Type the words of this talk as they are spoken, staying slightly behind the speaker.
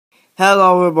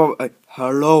Hello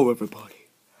everybody.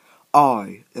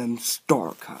 I am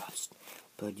Starcast,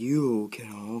 but you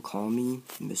can all call me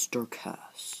Mr.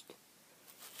 Cast.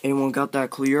 Anyone got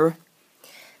that clear?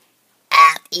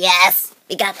 Yes,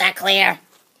 we got that clear.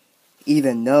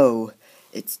 Even though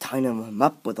it's tying him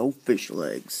up with old fish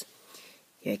legs.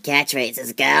 Your catchphrase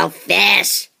is go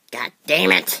fish. God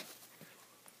damn it.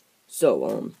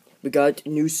 So, we got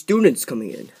new students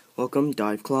coming in. Welcome,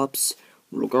 Dive Clops.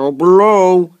 Look out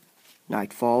below.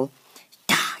 Nightfall.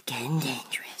 Dark and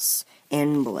dangerous.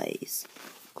 And Blaze.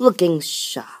 Looking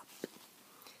sharp.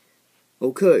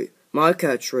 Okay, my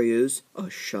catchphrase is a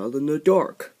shot in the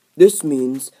dark. This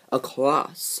means a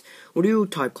class. What do you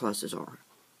type classes are?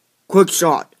 Quick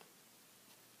shot.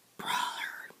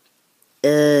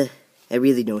 Brawler. I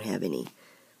really don't have any.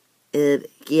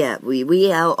 Yeah,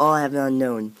 we all have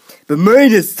unknown. But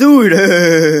mine is sword.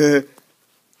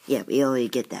 Yeah, we already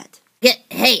get that.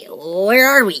 Hey, where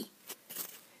are we?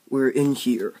 We're in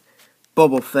here.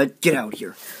 Boba Fett, get out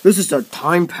here. This is a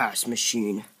time pass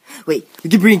machine. Wait, we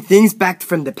can bring things back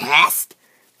from the past?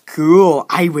 Cool,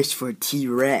 I wish for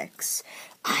T-Rex.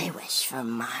 I wish for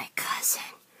my cousin.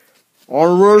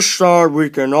 On this side, we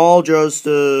can all just,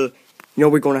 we're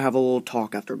gonna have a little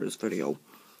talk after this video.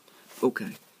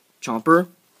 Okay, Chomper,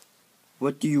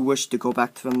 what do you wish to go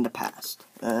back from the past?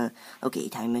 Okay,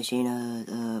 time machine,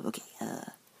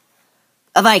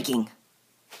 a Viking.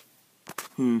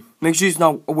 Make sure it's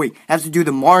not, oh wait, I have to do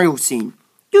the Mario scene.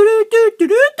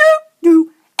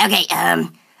 Okay,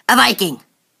 a Viking.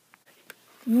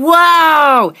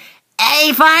 Whoa!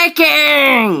 A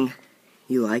Viking!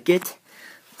 You like it?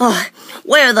 Oh,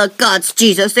 where the gods,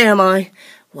 Jesus, am I?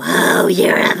 Whoa,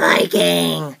 you're a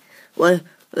Viking! What?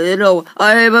 No,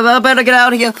 I better get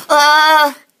out of here.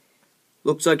 Ah!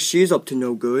 Looks like she's up to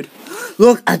no good.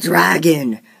 Look, a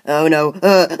dragon! Oh no,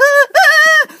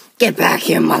 Get back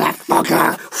here,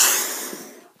 motherfucker!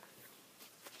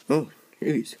 Oh,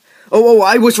 jeez. Oh,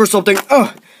 I wish for something.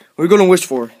 What are you gonna wish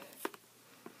for?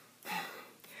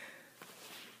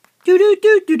 Wait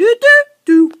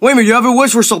a minute, you have a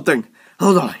wish for something.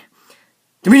 Hold on.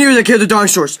 Let me near the kid the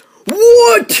dinosaurs.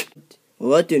 What?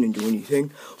 Well, that didn't do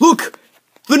anything. Look!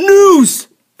 The news!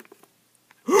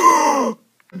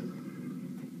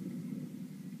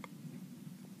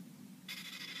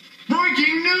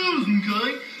 Breaking news,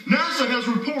 okay? NASA has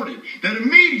reported that a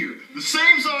meteor, the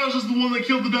same size as the one that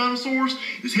killed the dinosaurs,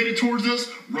 is headed towards us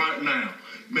right now.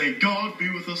 May God be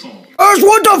with us all.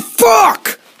 What the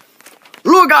fuck?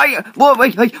 Look,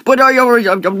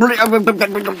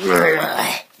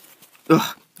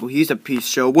 well, he's a piece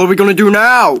show. What are we gonna do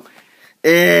now?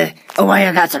 Oh,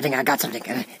 I got something.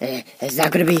 It's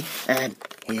not gonna be,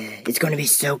 it's gonna be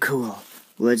so cool.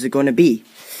 What's it gonna be?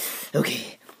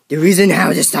 Okay, the reason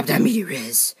how to stop that meteor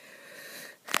is...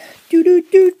 The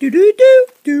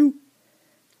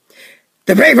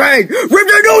Big Bang! Rip,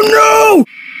 I don't know!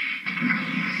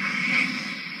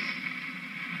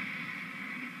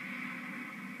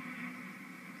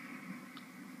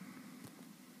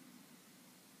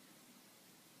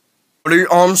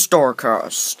 I'm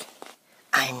Starcast.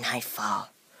 I'm Nightfall.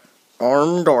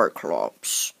 I'm Dark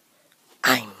Clops.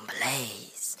 I'm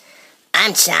Blaze.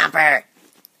 I'm Chomper.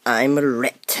 I'm a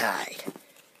Riptide.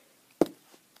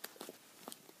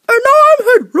 And I'm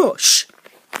Head Rush.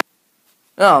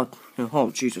 Oh,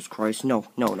 Jesus Christ. No,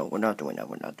 we're not doing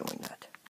that.